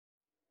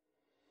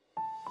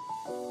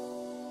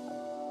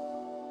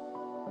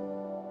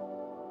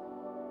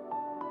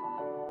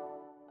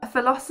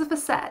philosopher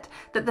said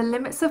that the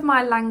limits of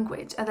my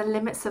language are the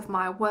limits of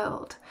my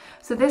world.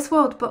 So this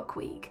World Book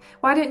Week,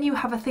 why don't you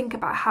have a think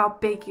about how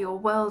big your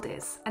world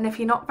is? And if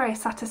you're not very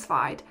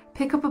satisfied,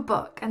 pick up a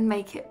book and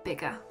make it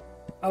bigger.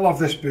 I love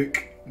this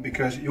book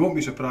because you won't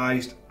be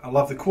surprised. I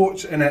love the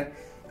quotes in it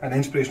and the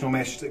inspirational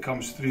message that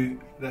comes through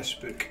this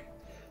book.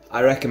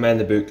 I recommend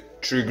the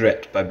book True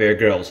Grit by Bear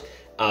Grylls,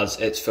 as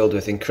it's filled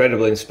with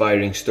incredibly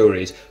inspiring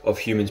stories of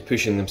humans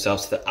pushing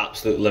themselves to the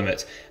absolute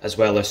limit, as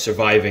well as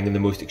surviving in the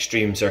most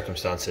extreme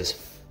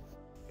circumstances.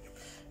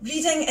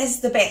 Reading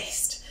is the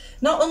best.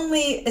 Not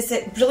only is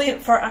it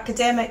brilliant for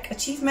academic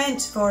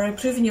achievement, for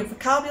improving your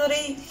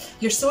vocabulary,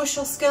 your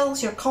social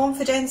skills, your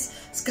confidence,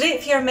 it's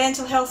great for your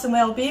mental health and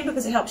well-being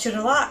because it helps you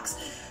relax,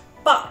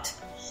 but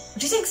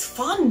reading's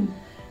fun.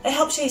 It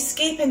helps you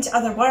escape into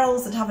other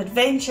worlds and have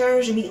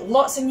adventures, you meet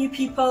lots of new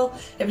people,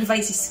 it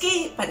provides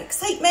escape and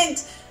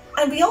excitement,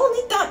 and we all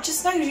need that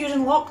just now you're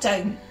in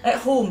lockdown at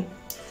home.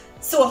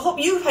 So I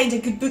hope you find a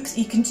good book that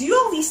you can do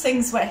all these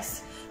things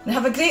with, and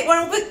have a great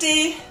World Book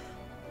Day!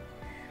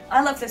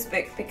 I love this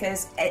book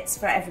because it's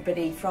for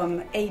everybody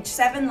from age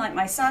 7, like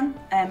my son,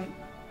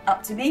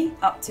 up to me,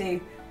 up to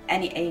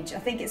any age. I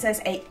think it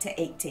says 8 to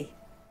 80.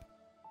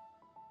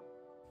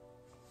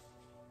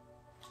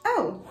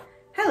 Oh,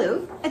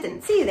 hello, I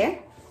didn't see you there.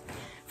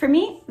 For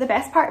me, the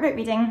best part about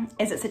reading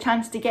is it's a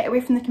chance to get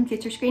away from the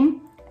computer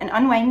screen and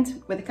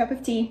unwind with a cup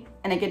of tea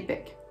and a good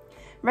book.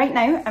 Right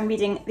now, I'm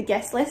reading The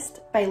Guest List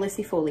by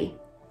Lucy Foley.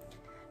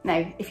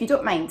 Now, if you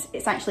don't mind,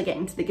 it's actually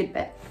getting to the good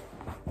bit.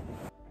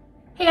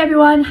 Hey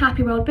everyone,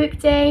 happy World Book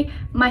Day.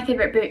 My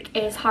favourite book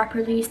is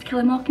Harper Lee's To Kill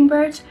a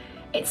Mockingbird.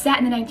 It's set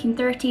in the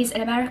 1930s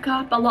in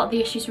America, but a lot of the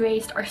issues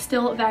raised are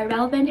still very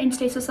relevant in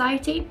today's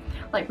society,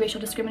 like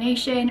racial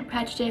discrimination,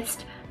 prejudice,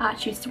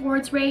 attitudes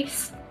towards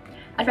race.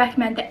 I'd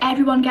recommend that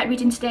everyone get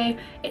reading today.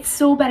 It's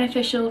so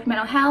beneficial for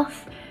mental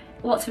health,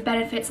 lots of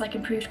benefits like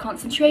improved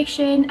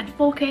concentration and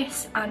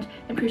focus and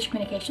improved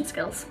communication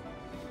skills.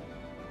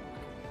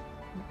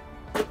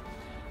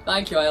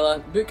 Thank you, Isla.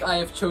 The book I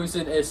have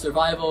chosen is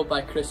Survival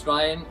by Chris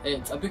Ryan.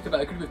 It's a book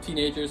about a group of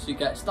teenagers who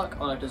get stuck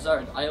on a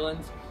deserted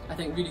island. I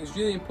think reading is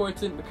really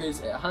important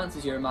because it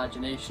enhances your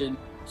imagination,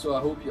 so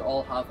I hope you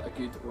all have a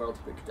good World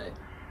Book Day.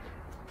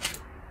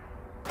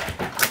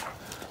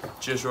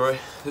 Cheers, Rory.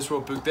 This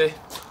World Book Day,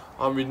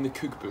 I'm reading the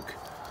Cookbook.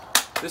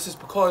 This is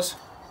because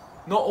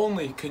not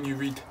only can you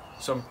read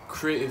some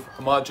creative,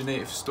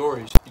 imaginative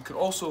stories, you can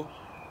also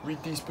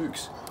read these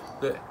books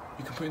that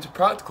you can put into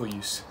practical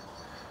use.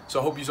 So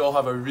I hope you all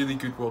have a really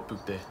good World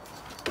Book Day.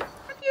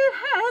 Have you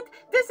heard?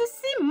 There's a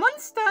sea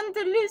monster on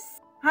the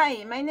loose.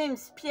 Hi, my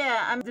name's Pierre.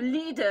 I'm the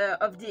leader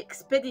of the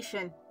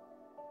expedition.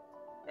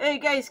 Hey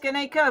guys, can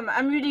I come?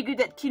 I'm really good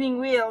at killing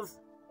whales.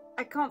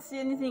 I can't see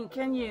anything,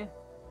 can you?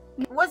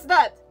 What's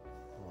that?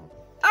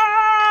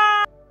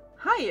 Ah!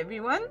 Hi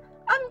everyone,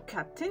 I'm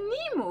Captain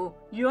Nemo.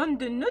 You're on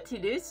the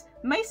Nautilus,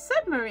 my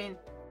submarine.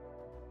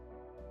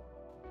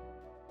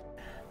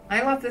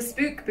 I love this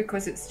book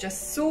because it's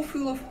just so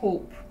full of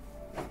hope.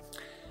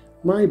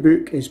 My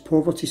book is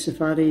Poverty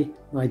Safari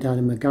by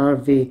Darren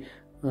McGarvey.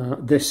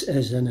 This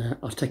is an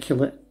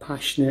articulate,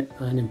 passionate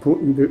and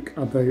important book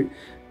about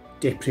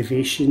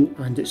deprivation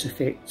and its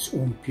effects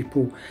on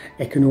people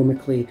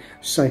economically,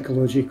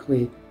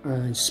 psychologically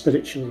and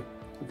spiritually.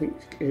 I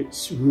think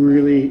it's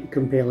really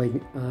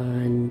compelling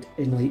and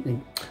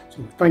enlightening.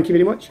 So thank you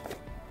very much.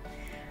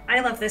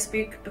 I love this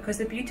book because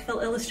the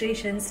beautiful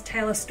illustrations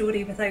tell a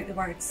story without the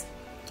words.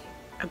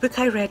 A book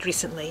I read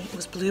recently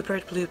was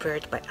Bluebird,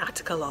 Bluebird by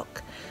Attica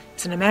Locke.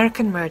 It's an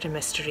American murder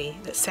mystery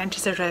that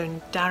centres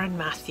around Darren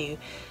Matthew,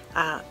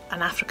 an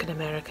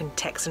African-American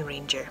Texan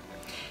Ranger.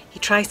 He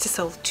tries to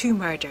solve 2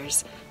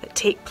 murders that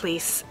take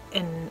place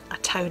in a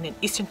town in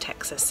eastern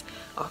Texas,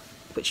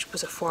 which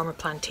was a former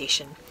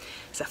plantation.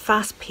 It's a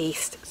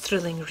fast-paced,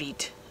 thrilling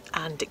read,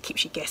 and it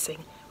keeps you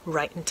guessing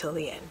right until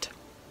the end.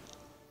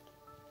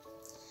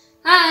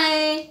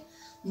 Hi!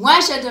 Moi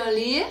j'adore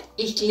lire,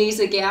 ich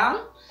lese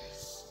gern.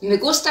 Me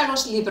gusta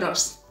los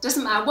libros.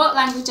 Doesn't matter what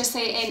language I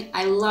say it in,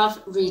 I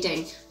love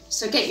reading.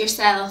 So get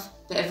yourself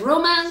a bit of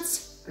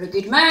romance or a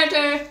good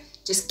murder,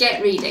 just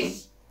get reading.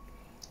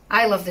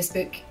 I love this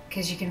book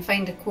because you can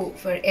find a quote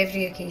for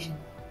every occasion.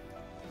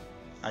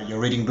 You're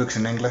reading books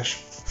in English?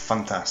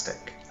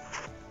 Fantastic.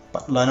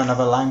 But learn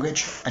another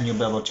language and you'll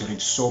be able to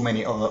read so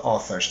many other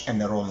authors in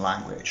their own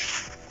language.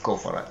 Go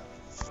for it.